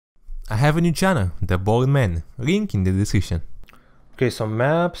I have a new channel, The Bald Man, link in the description. Okay, so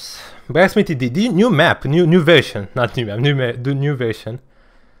maps. Blacksmith the new map, new version, not new map, new version.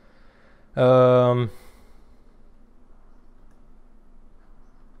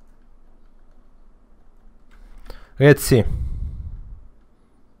 Let's see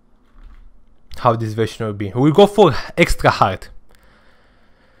how this version will be. We'll go for extra hard.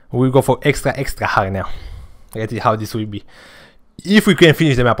 We'll go for extra hard now. Let's see how this will be. If we can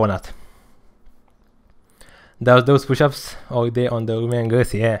finish the map or not. Those push-ups all day on the Romanian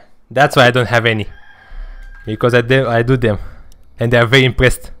girls, yeah. That's why I don't have any. Because I do them. And they are very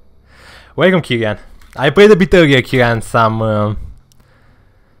impressed. Welcome, Kirian. I played a bit earlier, Kirian, some...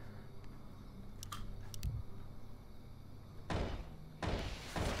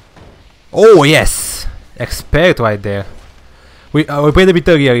 Oh, yes! Expert right there. We played a bit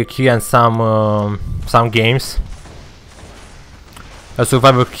earlier, Kirian, some games. A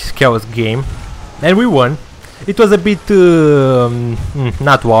survival chaos game. And we won. It was a bit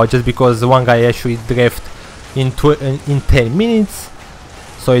not wow, just because one guy actually draft in 10 minutes,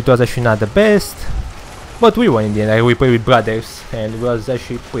 so it was actually not the best, but we won in the end. We played with brothers and it was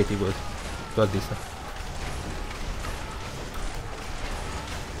actually pretty good. It was decent.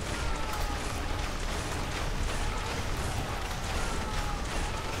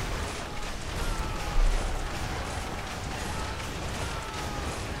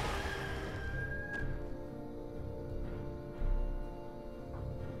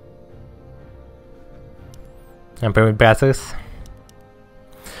 I'm playing with brothers.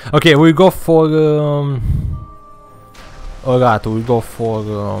 Okay, we'll go for alright, we'll go for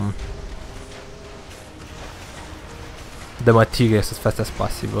the materials as fast as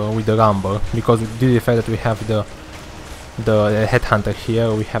possible with the rumble, because due to the fact that we have the headhunter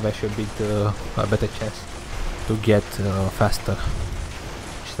here, we have actually a better chance to get faster.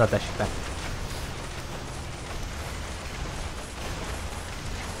 It's not actually bad.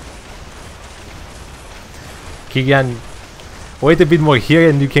 Kirian, wait a bit more here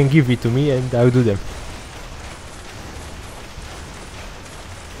and you can give it to me and I'll do them.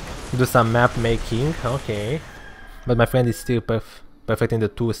 Do some map making, okay. But my friend is still perfecting the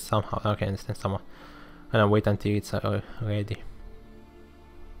tools somehow. Okay, I understand somehow. And I'll wait until it's ready.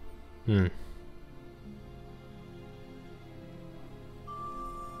 I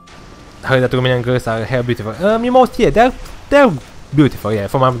heard that Romanian girls are hair beautiful. Most, yeah, they're beautiful, yeah.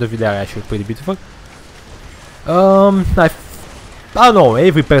 From my point of view, they're actually pretty beautiful. I don't know,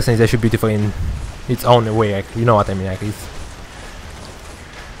 every person is actually beautiful in its own way, like, you know what I mean, like,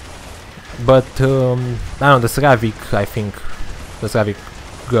 but I don't know, the Slavic, I think, the Slavic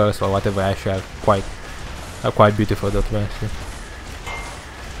girls or whatever actually are quite beautiful, though, actually.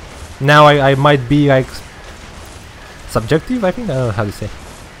 Now I might be like subjective, I think, I don't know how to say,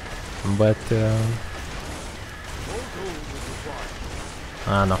 but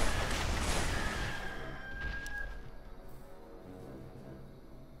I don't know.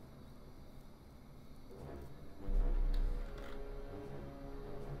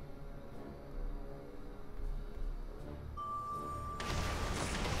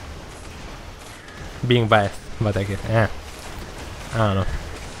 Being biased, but I guess, I don't know.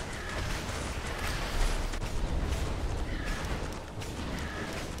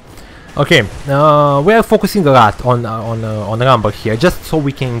 Okay, we are focusing a lot on Rumble here, just so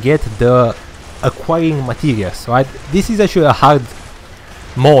we can get the acquiring materials, right? This is actually a hard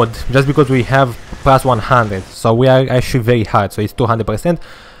mode, just because we have plus 100, so we are actually very hard, so it's 200%,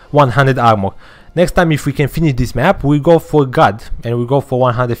 100 armor. Next time, if we can finish this map, we'll go for God, and we'll go for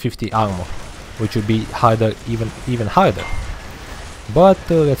 150 armor. Which will be harder, even harder. But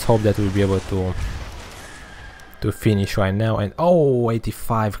let's hope that we'll be able to finish right now. And oh,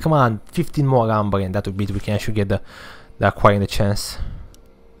 85! Come on, 15 more lumber, and that would be we can actually get the acquiring the chance.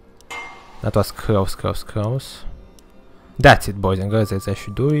 That was close. That's it, boys and girls. Let's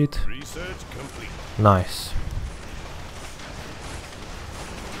actually do it. Nice.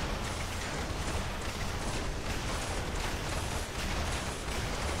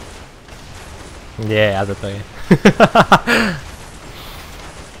 Yeah, that's right.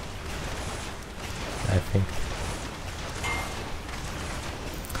 I think.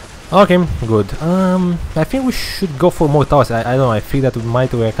 Okay, good. I think we should go for more towers. I don't know. I feel that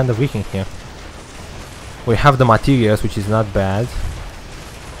we're kind of weakening here. We have the materials, which is not bad.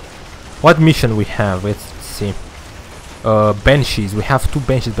 What mission we have? Let's see. Benches. We have 2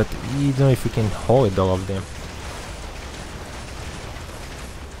 benches, but I don't know if we can hold all of them.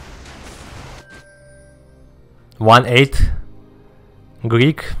 1/8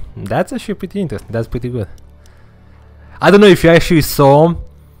 Greek. That's actually pretty interesting. That's pretty good. I don't know if you actually saw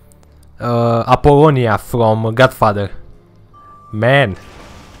Apollonia from Godfather. Man.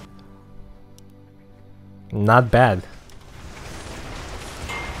 Not bad.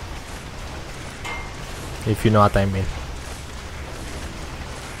 If you know what I mean.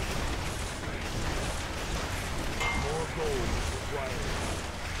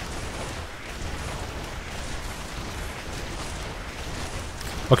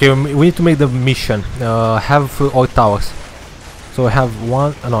 Okay, we need to make the mission. Have all towers. So I have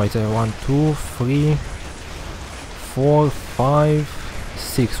one. No, it's 1, 2, 3, 4, 5,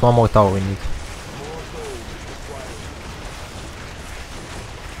 6. One more tower we need.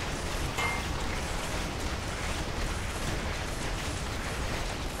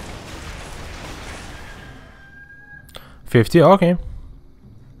 $50. Okay.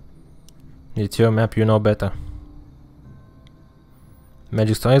 It's your map. You know better.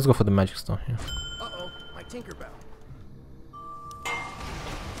 Magic Stone, let's go for the Magic Stone here. Uh-oh, my Tinkerbell.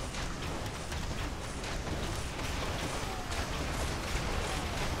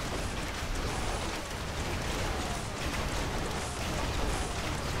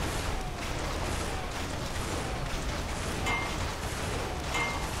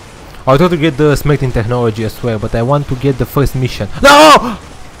 I thought to get the smelting technology as well, but I want to get the first mission. No!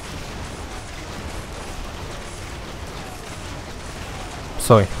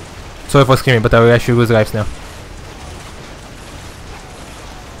 Sorry. Sorry for screaming, but I will actually lose lives now.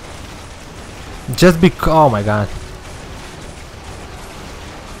 Just because... Oh my god.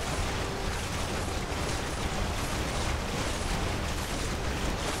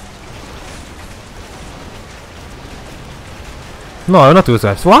 No, I will not lose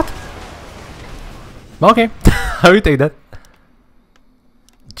lives. What? Okay. I will take that.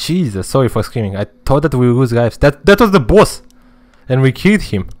 Jesus, sorry for screaming. I thought that we would lose lives. That was the boss! And we killed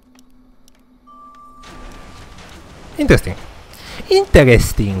him. Interesting.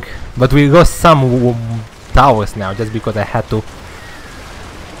 Interesting. But we lost some towers now just because I had to...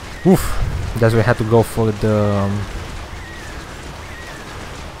 Oof. That's why I had to go for the...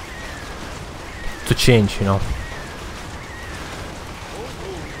 to change, you know.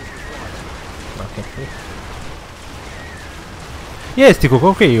 Okay. Yes, Tikuk,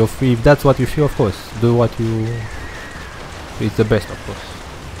 okay, if that's what you feel, of course. Do what you... It's the best, of course.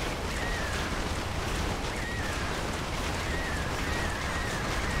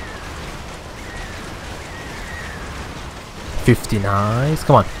 $50, nice.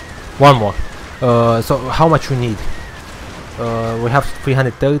 Come on, one more. So how much we need? We have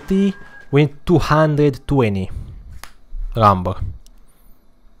 330. We need 220. Lumber.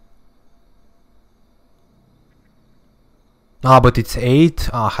 Ah, but it's 8.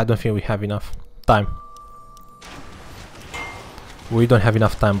 Ah, I don't think we have enough time. We don't have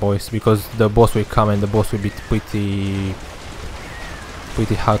enough time, boys, because the boss will come and the boss will be pretty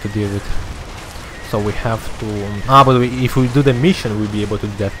hard to deal with. So we have to... Ah, but if we do the mission, we'll be able to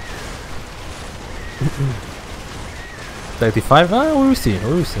do that. 35? Ah, we will see,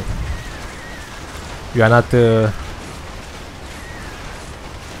 we will see. You are not...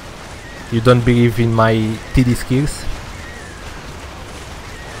 You don't believe in my TD skills?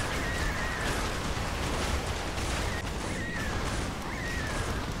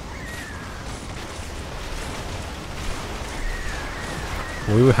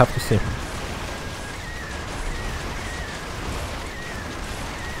 We will have to see.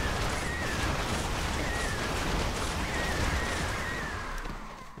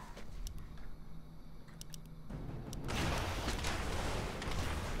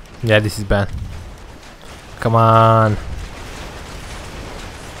 Yeah, this is bad. Come on.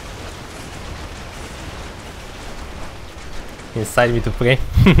 Inside me to play.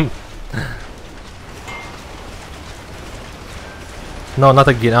 No, not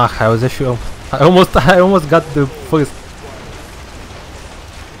again. Ah, I was actually... I almost got the first...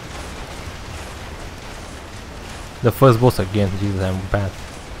 The first boss again. Jesus, I'm bad.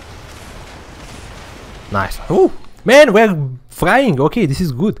 Nice. Oh, man, we're flying. Okay, this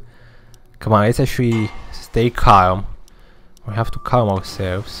is good. Come on, let's actually stay calm. We have to calm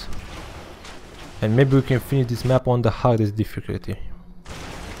ourselves. And maybe we can finish this map on the hardest difficulty.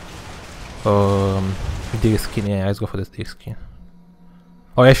 Deer skin. Yeah, let's go for the deer skin.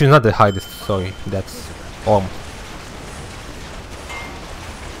 Oh, actually not the hardest, sorry, that's almost.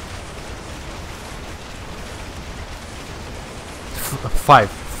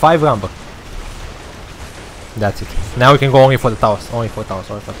 Five lumber. That's it. Now we can go only for the towers, only for towers,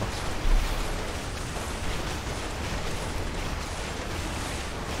 only for towers.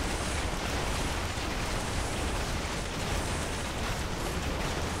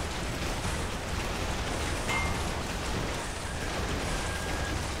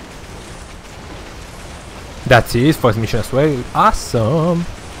 That's it, first mission as well. Awesome!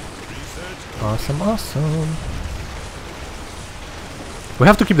 Awesome, awesome. We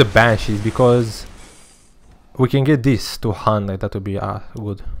have to keep the banshees because we can get this to 100. That would be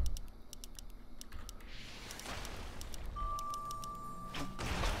good.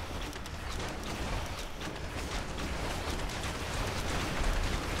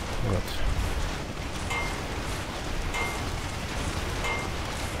 Good.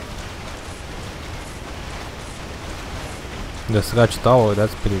 The Scratch Tower,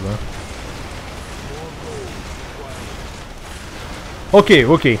 that's pretty good. Okay,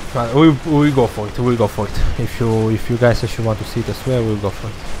 okay, we'll go for it. We'll go for it. If you guys actually want to see it as well, we'll go for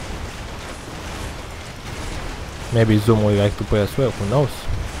it. Maybe Zoom will like to play as well. Who knows?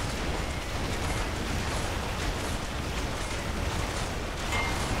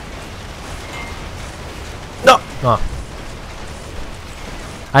 No. Ah.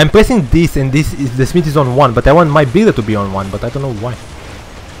 I'm pressing this, and the smith is on 1, but I want my builder to be on 1, but I don't know why.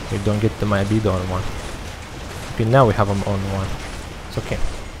 We don't get my builder on 1. Okay, now we have him on 1. It's okay.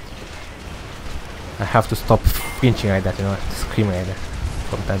 I have to stop flinching like that, you know, screaming like that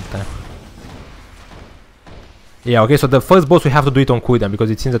from time to time. Yeah, okay, so the first boss we have to do it on cooldown because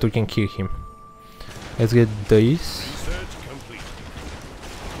it seems that we can kill him. Let's get this.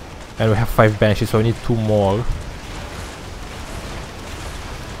 And we have 5 banshees, so we need 2 more.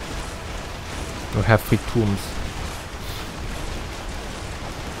 We have 3 tombs.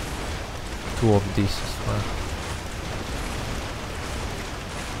 2 of these as well.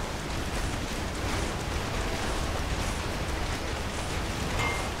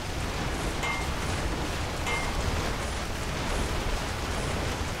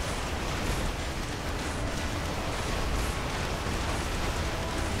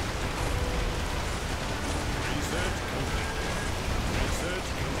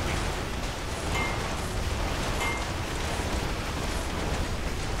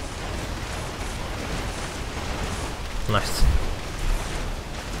 Nice.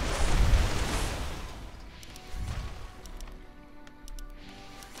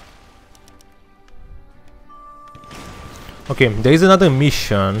 Okay, there is another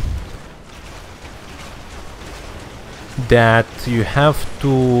mission that you have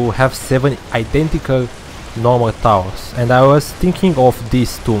to have 7 identical normal towers, and I was thinking of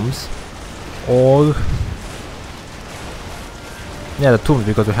these tombs, or yeah, the tombs,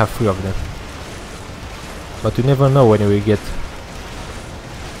 because we have 3 of them. But you never know when you will get.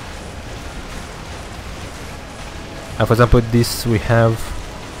 For example, this we have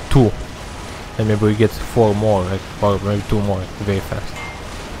 2, and maybe we get 4 more, like, or maybe 2 more very fast.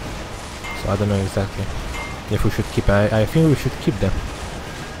 So I don't know exactly if we should keep. I think we should keep them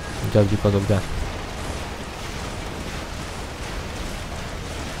just because of that.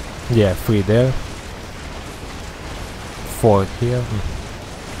 Yeah, 3 there, 4 here.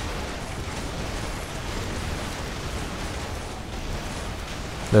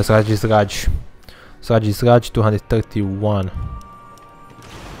 The Raj is Raj. Raj is Raj 231.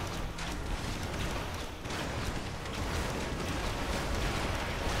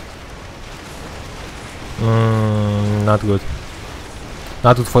 Not good.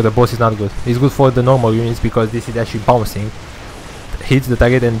 Not good for the boss, is not good. It's good for the normal units because this is actually bouncing. Hits the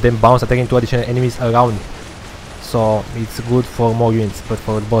target and then bounce, attacking 2 additional enemies around. So it's good for more units, but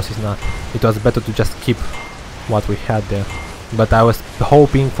for the boss it's not. It was better to just keep what we had there. But I was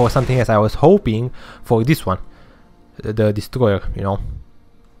hoping for something else. I was hoping for this one, the destroyer, you know,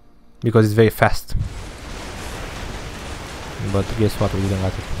 because it's very fast. But guess what? We didn't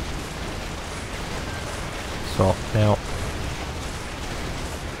get it. So now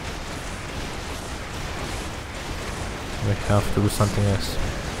we have to do something else.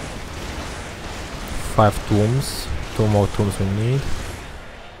 5 tombs, 2 more tombs we need.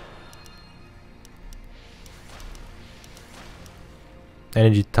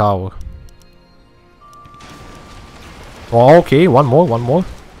 Energy tower. Oh, okay, one more.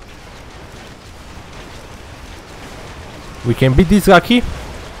 We can beat this Lucky.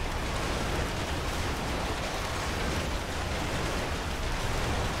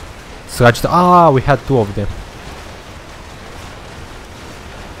 Scratch the. Ah, we had 2 of them.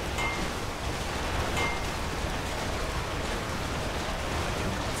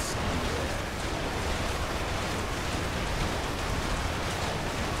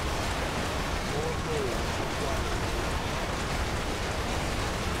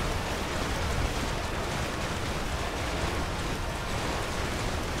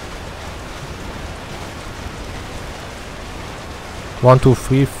 One, 2,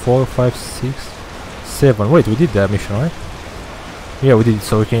 3, 4, 5, 6, 7. Wait, we did that mission, right? Yeah, we did it,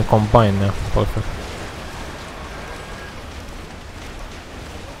 so we can combine now. Perfect.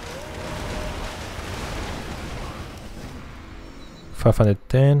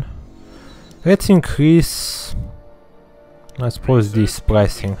 510. Let's increase, I suppose, this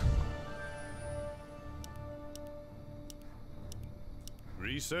pricing.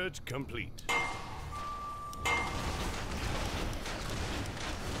 Research complete.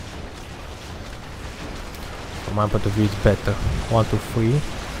 From my point of view, it's better. 1, 2, 3,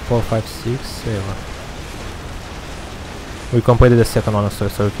 4, 5, 6, 7. We completed the second one, so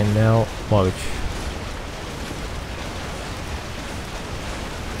we can now merge.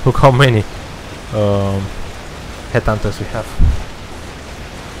 Look how many headhunters we have.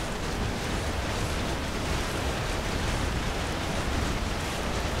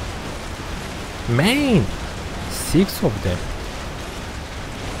 Man, 6 of them.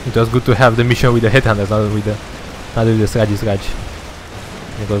 It was good to have the mission with the headhunters, not with the Sraj,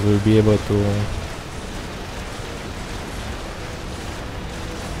 because we'll be able to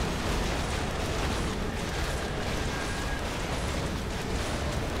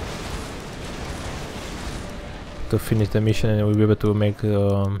finish the mission, and we'll be able to make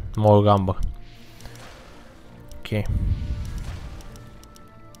more lumber. Okay.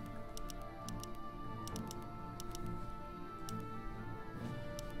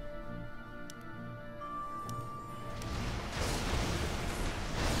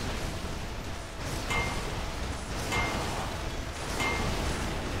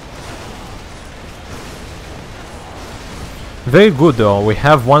 Very good though, we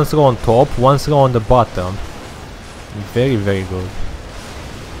have one throw on top, one throw on the bottom. Very, very good.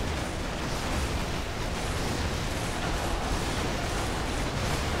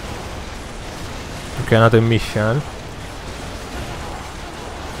 Okay, another mission.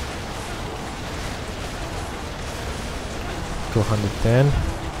 $210.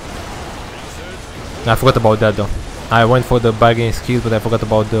 I forgot about that though. I went for the bargaining skills, but I forgot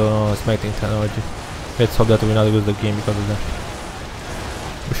about the smelting technology. Let's hope that we not lose the game because of that.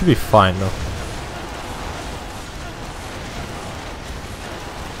 We should be fine though.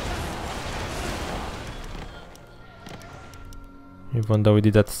 Even though we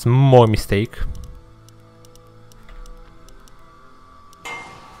did that small mistake.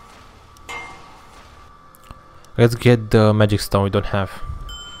 Let's get the magic stone we don't have.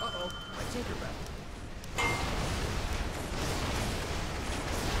 Uh-oh, my tinker bell.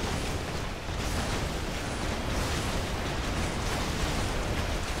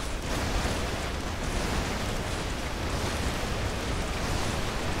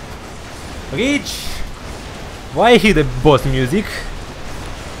 Reach! Why I hear the boss music?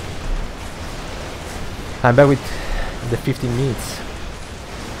 I'm back with the 15 minutes.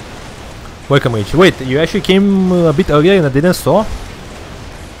 Welcome, Rich. Wait, you actually came a bit earlier and I didn't saw?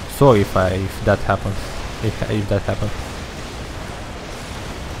 Sorry if that happened. If that happened.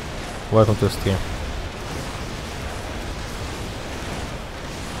 Welcome to the stream.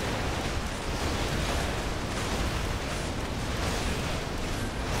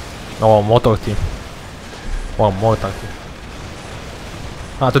 Oh, motor team. One motor team.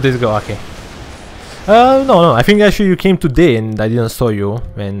 Ah, today's go, okay. No, I think actually you came today and I didn't saw you,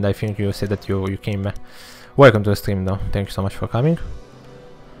 and I think you said that you came. Welcome to the stream though, thank you so much for coming.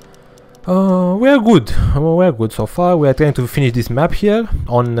 We are good, we are good so far. We are trying to finish this map here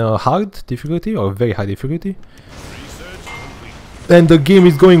on hard difficulty or very high difficulty. And the game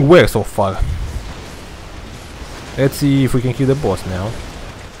is going well so far. Let's see if we can kill the boss now.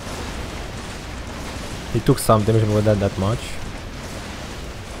 He took some damage, but not that much.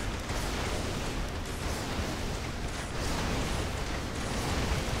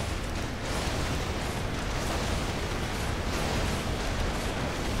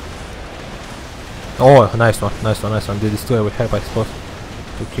 Oh, nice one, nice one, nice one. The destroyer will help, I suppose,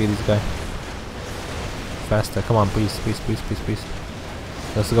 to kill this guy. Faster, come on, please, please, please, please, please.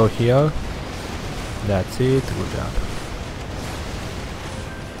 Let's go here. That's it, good job.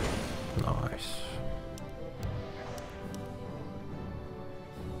 Nice.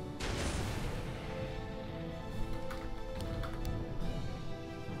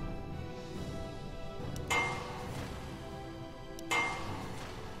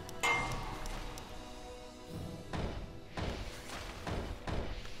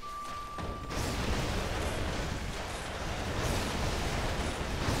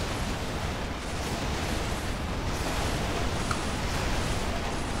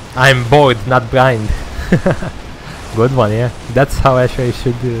 I'm bored, not blind. Good one, yeah. That's how actually I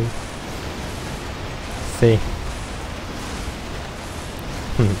should say.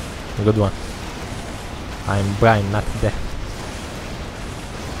 Good one. I'm blind, not deaf.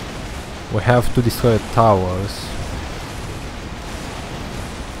 We have to destroy the towers.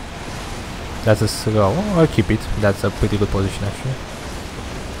 That's a slow. Oh, I'll keep it. That's a pretty good position actually.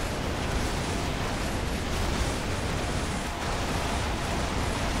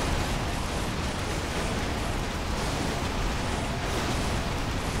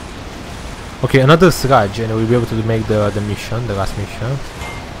 Okay, another sludge, and we'll be able to make the mission, the last mission.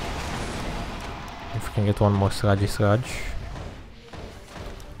 If we can get one more sludgy sludge.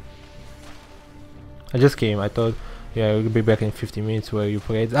 I just came, I thought, yeah, we'll be back in 50 minutes where you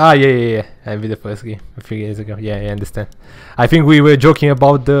played. Ah, yeah. I beat the first game a few years ago. Yeah, I understand. I think we were joking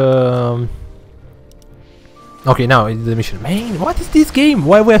about the... Okay, now it's the mission. Man, what is this game?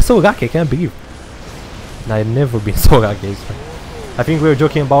 Why we're so lucky? I can't believe. I've never been so lucky. I think we were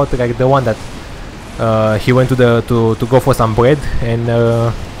joking about like the one that he went to to go for some bread, and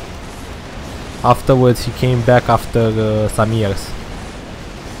afterwards he came back after some years.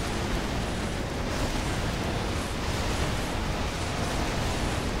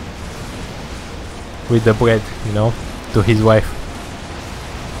 With the bread, you know, to his wife.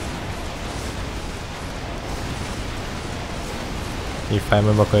 If I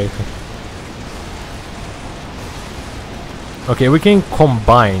remember correctly. Okay, we can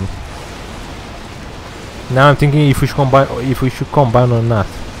combine. Now I'm thinking if we should combine or not.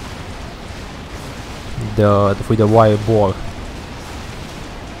 With the wire ball.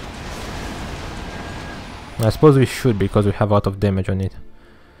 I suppose we should, because we have a lot of damage on it.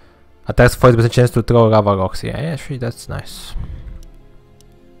 Attacks 40% chance to throw lava rocks. Yeah, actually that's nice.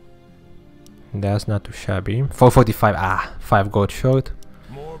 That's not too shabby. 445. Ah, 5 gold short.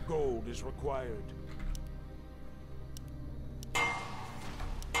 More gold is required.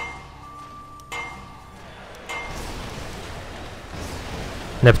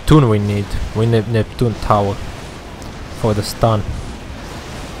 Neptune we need. We need Neptune tower for the stun.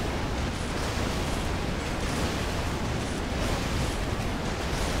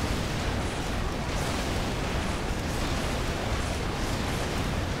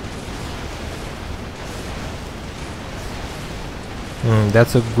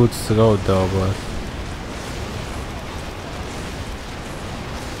 That's a good throw though, but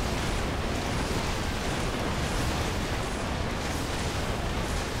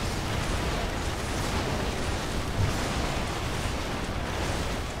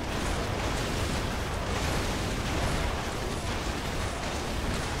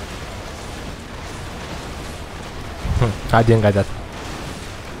I didn't get that.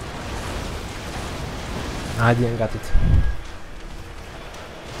 I didn't get it.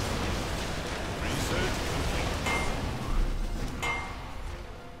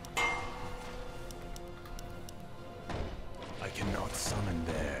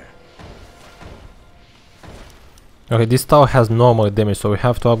 Okay, this tower has normal damage, so we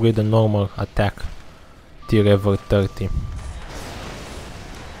have to upgrade the normal attack till level 30.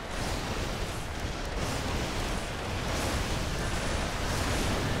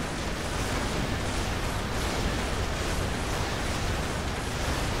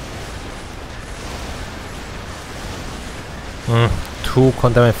 Two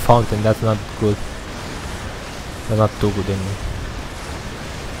contaminant fountain, that's not good. That's not too good anyway.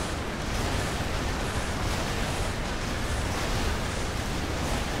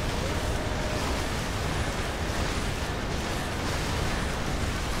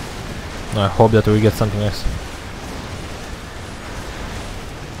 I hope that we get something else.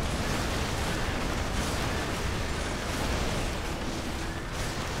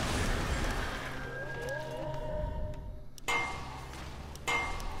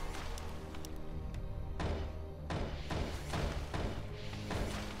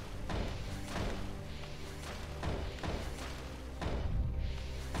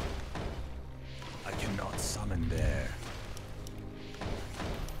 I cannot summon there.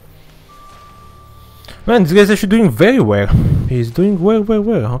 Man, this guy's actually doing very well. He's doing well.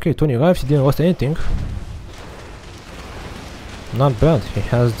 Okay, 20 lives, he didn't lost anything. Not bad. He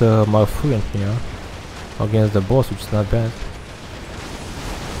has the Malfurion here against the boss, which is not bad.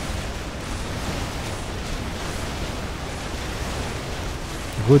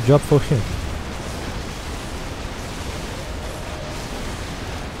 Good job for him.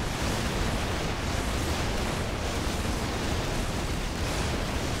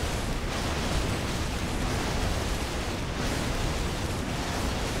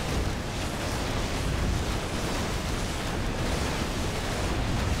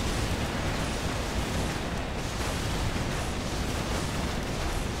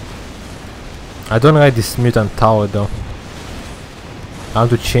 I don't like this mutant tower though. I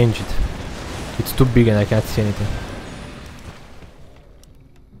want to change it. It's too big and I can't see anything.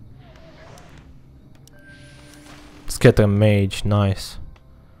 Scatter mage, nice.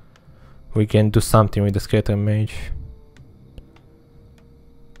 We can do something with the scatter mage.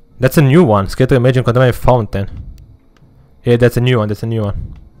 That's a new one. Scatter mage and contaminate fountain. Yeah, that's a new one.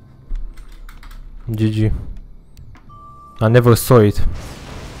 GG. I never saw it.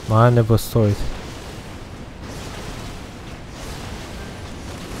 I never saw it.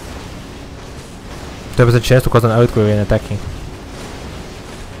 There was a chance to cause an earthquake when attacking.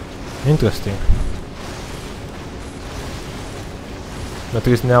 Interesting. At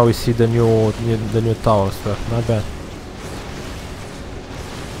least now we see the new towers. So not bad.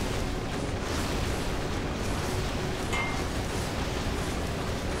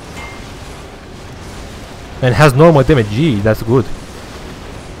 And has normal damage. Gee, that's good.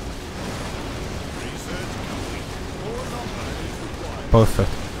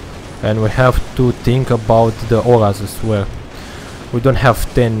 Perfect. And we have to think about the auras as well. We don't have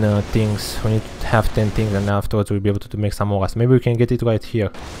 10 things. We need to have 10 things, and afterwards we'll be able to make some auras. Maybe we can get it right here.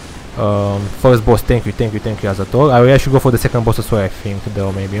 First boss, thank you Azator. I should go for the second boss as well, I think,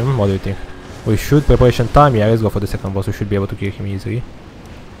 though, maybe. What do you think? We should. Preparation time, yeah, let's go for the second boss. We should be able to kill him easily.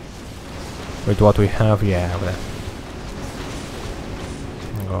 With what we have, yeah.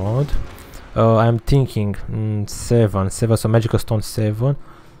 God. I'm thinking 7, so magical stone 7.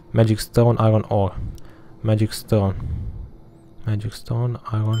 Magic stone, iron ore. Magic stone, iron.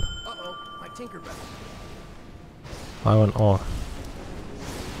 My Tinkerbell. Iron ore.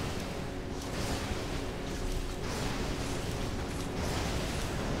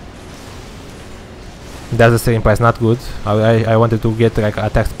 That's the same price, not good. I wanted to get like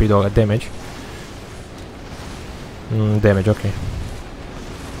attack speed or damage. Damage, okay.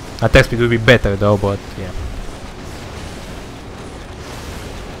 Attack speed will be better though, but yeah.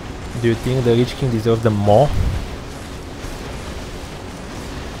 Do you think the Lich King deserves the maw?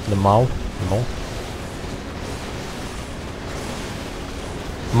 The maw? No.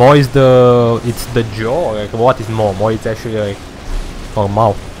 Maw is it's the jaw, like what is maw? Maw is actually like, or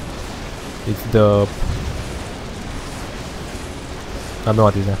mouth. It's the, I don't know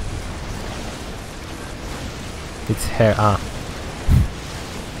what is that. It's hair,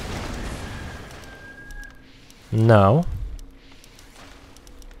 No.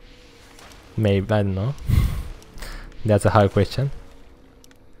 Maybe, I don't know. That's a hard question.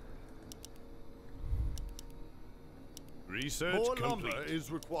 Research More complete. lumber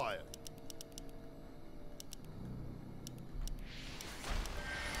is required.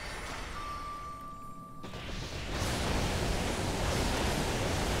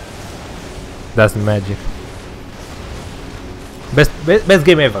 That's magic. Best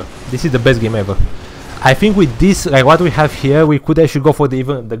game ever. This is the best game ever. I think with this, like what we have here, we could actually go for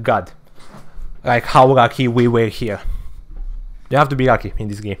even the god. Like how lucky we were here. You have to be lucky in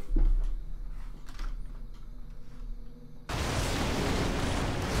this game.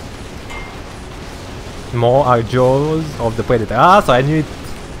 More are jaws of the predator. So I knew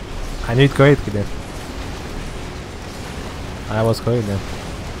it correctly then. I was correct then.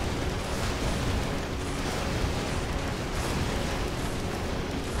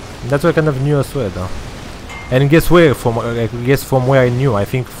 That's what I kind of knew as well though. And guess where from where I knew, I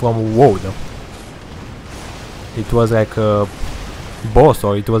think from WoW though. It was like a boss,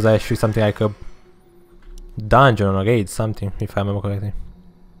 or it was actually something like a dungeon or raid, something, if I remember correctly.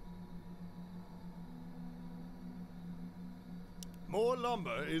 More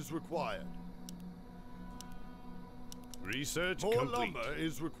lumber is required. Research More complete. lumber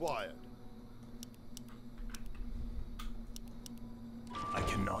is required. I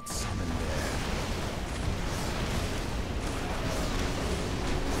cannot summon there.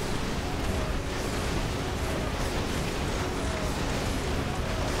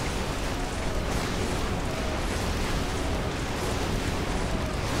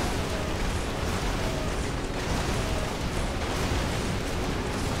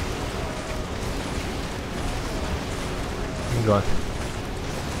 God.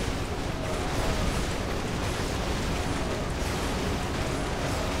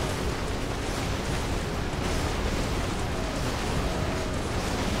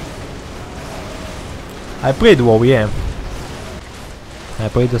 I played WoW, yeah. I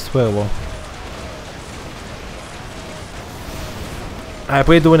played as well WoW. I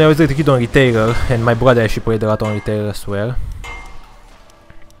played when I was a kid on Retailer, and my brother actually played a lot on Retailer as well.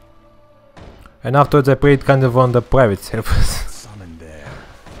 And afterwards I played kind of on the private servers.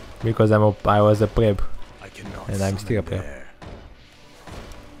 Because I was a pleb. And I'm still a pleb.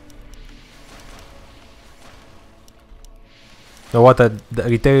 So what the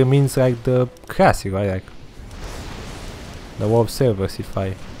Retailer means, like the classic, right? Like the WoW servers, if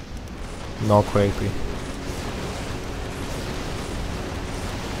I know correctly.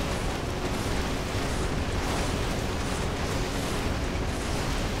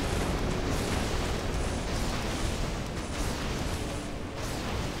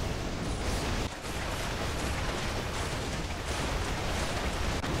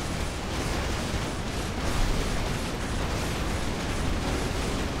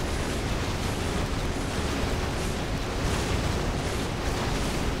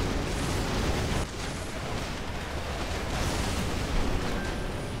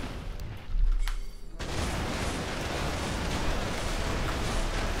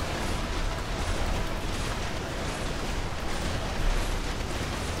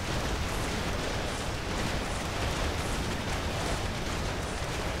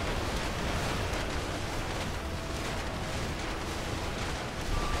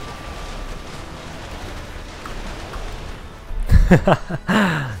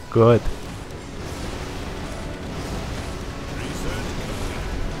 Good.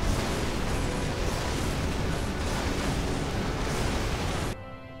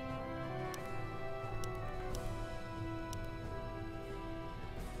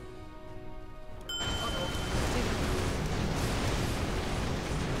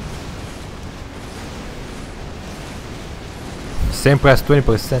 Same price,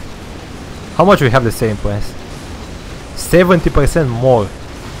 20%. How much we have the same price? 70% more.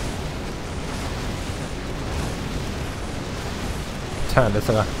 Damn, that's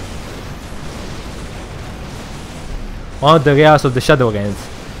a lot. One of the rares of the Shadowlands.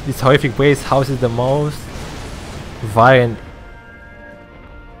 This horrific place houses the most violent,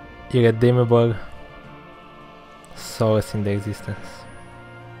 irredeemable souls in the existence.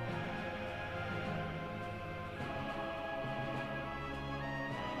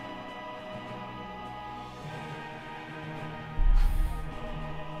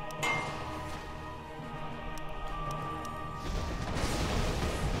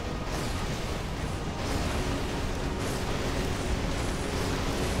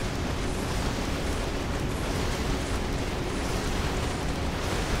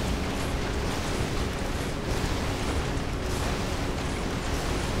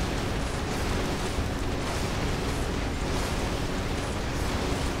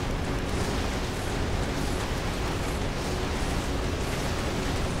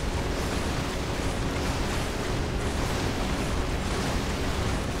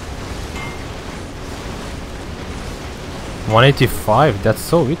 $185, that's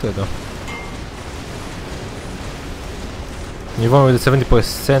so little though. Even with the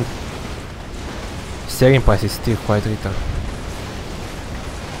 70% selling price is still quite little.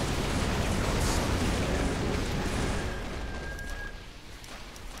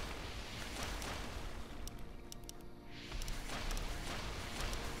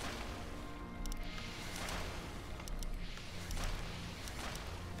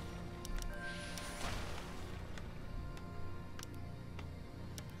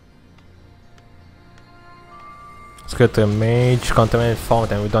 Let's get a mage, contaminant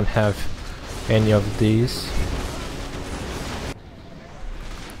fountain. We don't have any of these.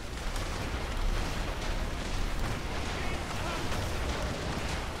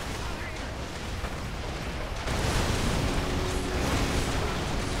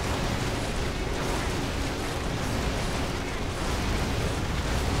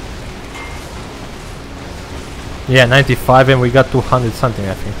 Yeah, 95 and we got 200 something,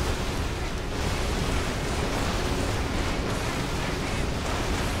 I think.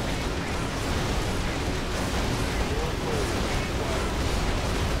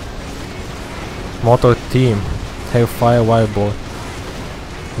 Motor team, Hellfire Wireball.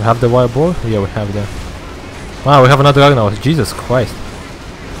 We have the Wireball? Yeah, we have that. Wow, we have another Ragnarok. Jesus Christ.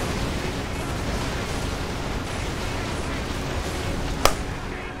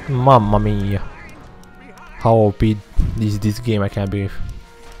 Mamma mia. How OP is this game, I can't believe.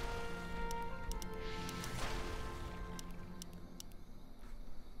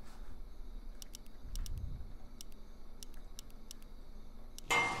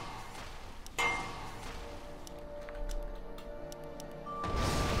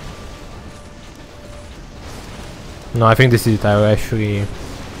 No, I think this is it. I will actually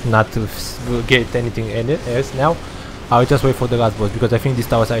not to get anything else now. I'll just wait for the last boss because I think these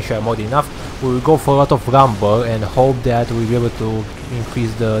towers actually are more than enough. We will go for a lot of rumble and hope that we'll be able to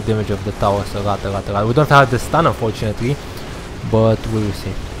increase the damage of the towers a lot. We don't have the stun unfortunately, but we will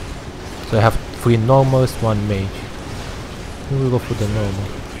see. So I have 3 normals, 1 mage. We will go for the normal.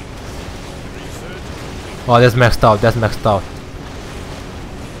 Oh, that's maxed out, that's maxed out.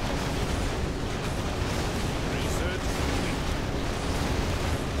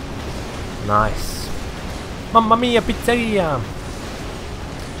 Nice. Mamma mia, pizzeria!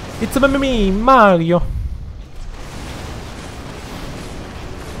 It's me, Mario!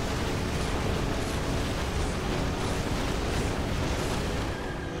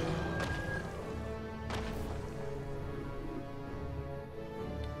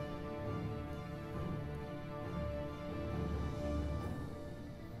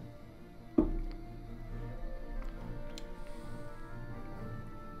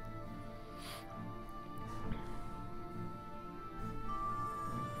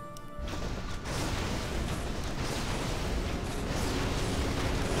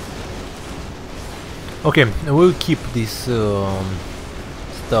 Okay, we'll keep these stones,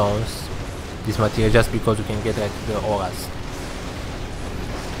 this material, just because we can get like the auras.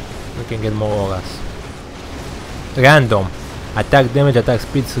 We can get more auras. Random. Attack damage, attack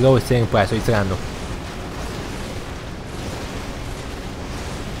speed, slow, selling price, so it's random.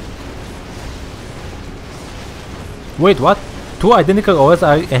 Wait, what? Two identical auras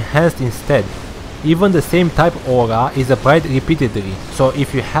are enhanced instead. Even the same type aura is applied repeatedly. So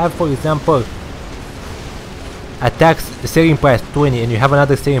if you have, for example, attacks selling price 20 and you have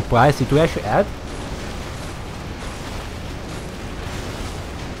another selling price, it will actually add?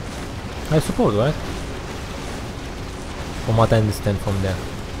 I suppose, right? From what I understand from there.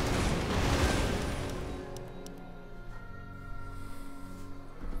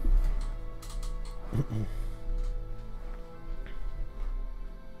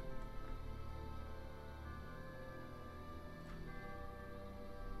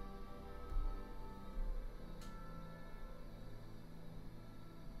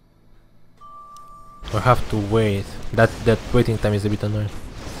 I have to wait. That waiting time is a bit annoying.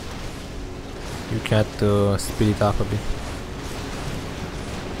 You can't speed it up a bit.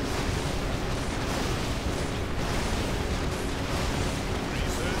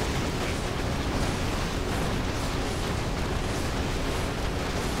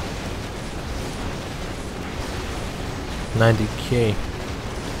 $90K.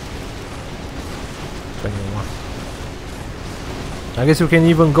 21. I guess you can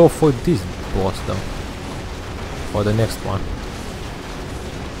even go for this boss though. For the next one.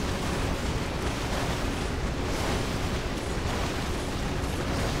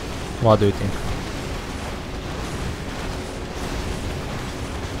 What do you think?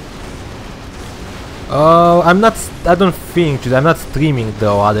 I don't think I'm not streaming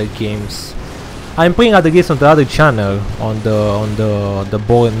the other games. I'm playing other games on the other channel, on the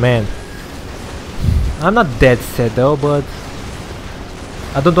Bored Man. I'm not dead set though, but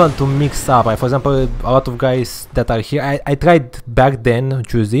I don't want to mix up. For example, a lot of guys that are here, I tried back then,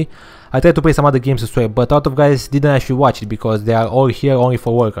 Tuesday, I tried to play some other games as well, but a lot of guys didn't actually watch it because they are all here only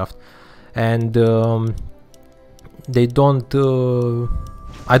for Warcraft. And they don't,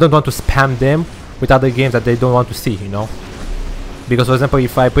 I don't want to spam them with other games that they don't want to see, you know? Because for example,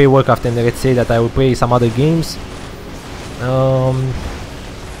 if I play Warcraft and let's say that I will play some other games, I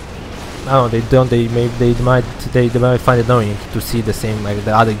don't know, they might find it annoying to see the same, like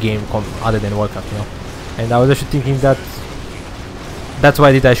the other game other than Warcraft, you know. And I was actually thinking that that's why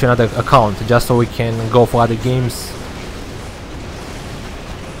I did actually another account, just so we can go for other games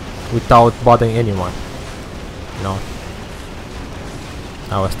without bothering anyone, you know.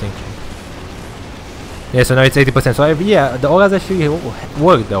 I was thinking. Yeah, so now it's 80%. So yeah, the auras actually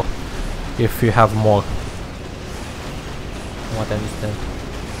work though, if you have more. From what I understand.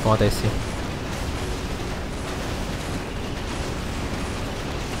 From what I see.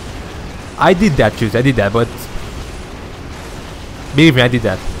 I did that, Tuesday. I did that, but believe me, I did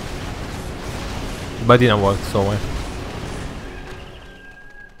that. But it didn't work, so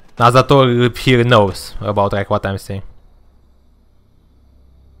Azator here knows about like what I'm saying.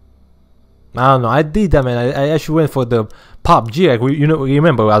 I don't know. I did that, man. I actually went for the PUBG. Like you know,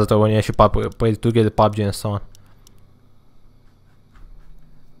 remember Azator when you actually played to get the PUBG and so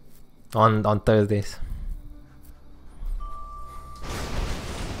on. On Thursdays.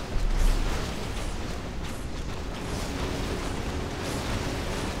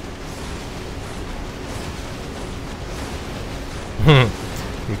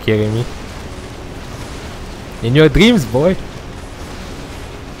 You kidding me? In your dreams, boy.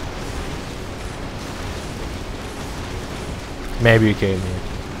 Maybe you kidding me.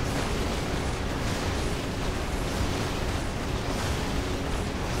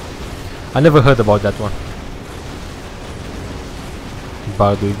 I never heard about that one.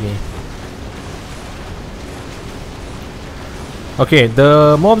 Bardo game. Okay,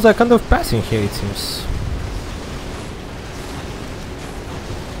 the mobs are kind of passing here, it seems.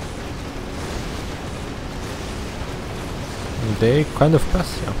 They kind of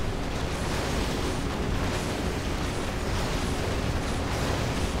pass, yeah.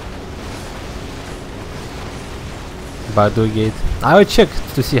 Bardo Gate. I will check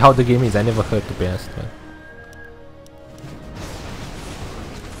to see how the game is. I never heard, to be honest.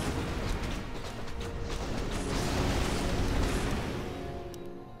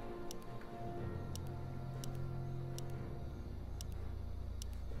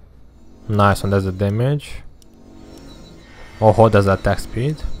 Nice one, that's the damage. Oh, does attack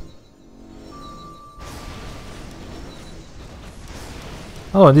speed.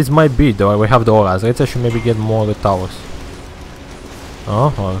 Oh, this might be though. We have the auras. Let's actually maybe get more of the towers.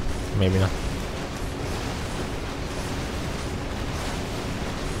 Oh, or maybe not.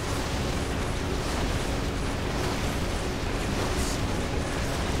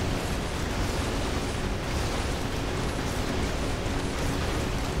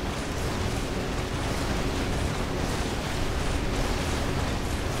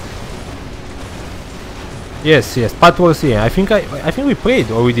 Yes, yes, patrols, yeah. I think we played,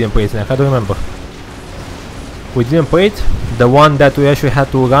 or we didn't play it, I don't remember. We didn't play it? The one that we actually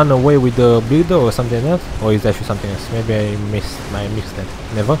had to run away with the builder or something like that? Or is actually something else? Maybe I mixed that.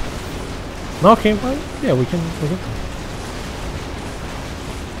 Never? No, okay, well, yeah, we can.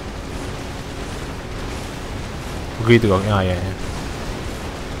 Grid rock, ah, yeah.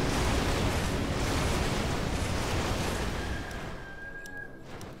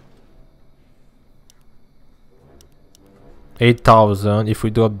 $8,000 if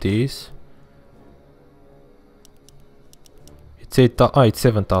we drop this. It's 8,000. Oh, it's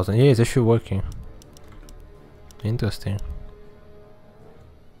 7,000. Yeah, it's actually working. Interesting.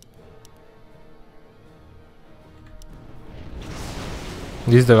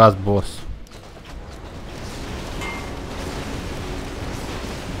 This is the last boss.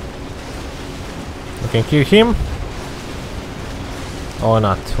 We can kill him or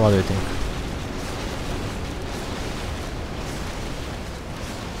not. What do you think?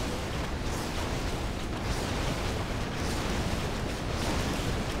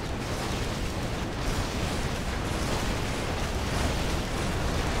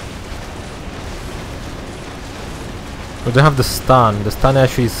 We don't have the stun. The stun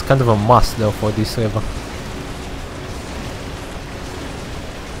actually is kind of a must though for this level.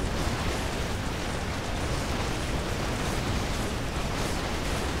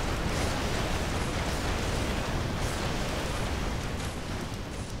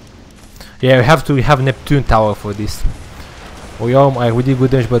 Yeah, we have Neptune Tower for this. We did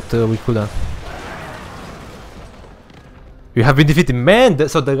good damage, but we couldn't. You have been defeated, man.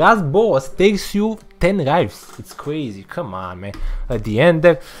 So the last boss takes you 10 lives. It's crazy. Come on, man. At the end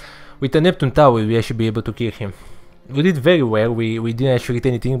there, with the Neptune Tower, we should be able to kill him. We did very well. We didn't actually hit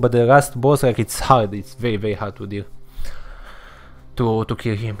anything, but the last boss, like, it's hard. It's very hard to deal. To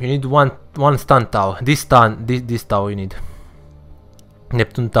kill him, you need one stun tower. This tower you need.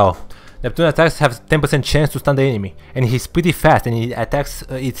 Neptune Tower. Neptune attacks have 10% chance to stun the enemy, and he's pretty fast, and he attacks.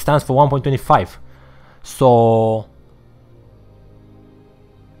 It stands for 1.25. So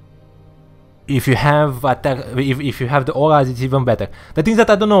if you have if you have the auras, it's even better. The things that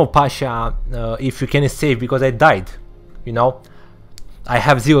I don't know, Pasha, if you can save, because I died. You know, I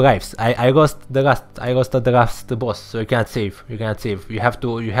have 0 lives. I lost the last boss, so you can't save. You can't save. You have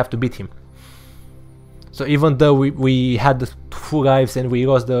to beat him. So even though we had 2 lives and we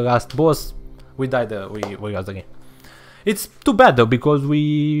lost the last boss, we died. We lost the game. It's too bad though, because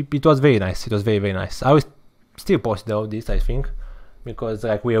it was very nice. It was very nice. I will still post though this, I think, because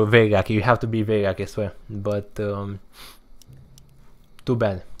like we are very lucky. You have to be very lucky as well. But too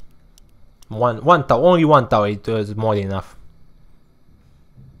bad. One tower, only one tower. It was more than enough.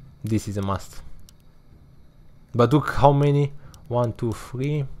 This is a must. But look how many. 1, 2,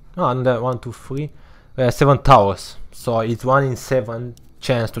 3. Oh, another 1, 2, 3. 7 towers, so it's 1 in 7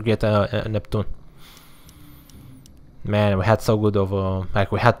 chance to get a Neptune. Man, we had so good over,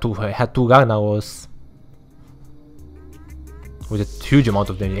 like we had two Ragnar's with a huge amount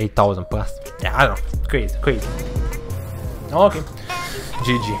of damage, 8,000 plus. Yeah, I don't know, crazy. Okay,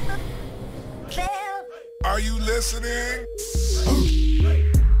 GG. Are you listening?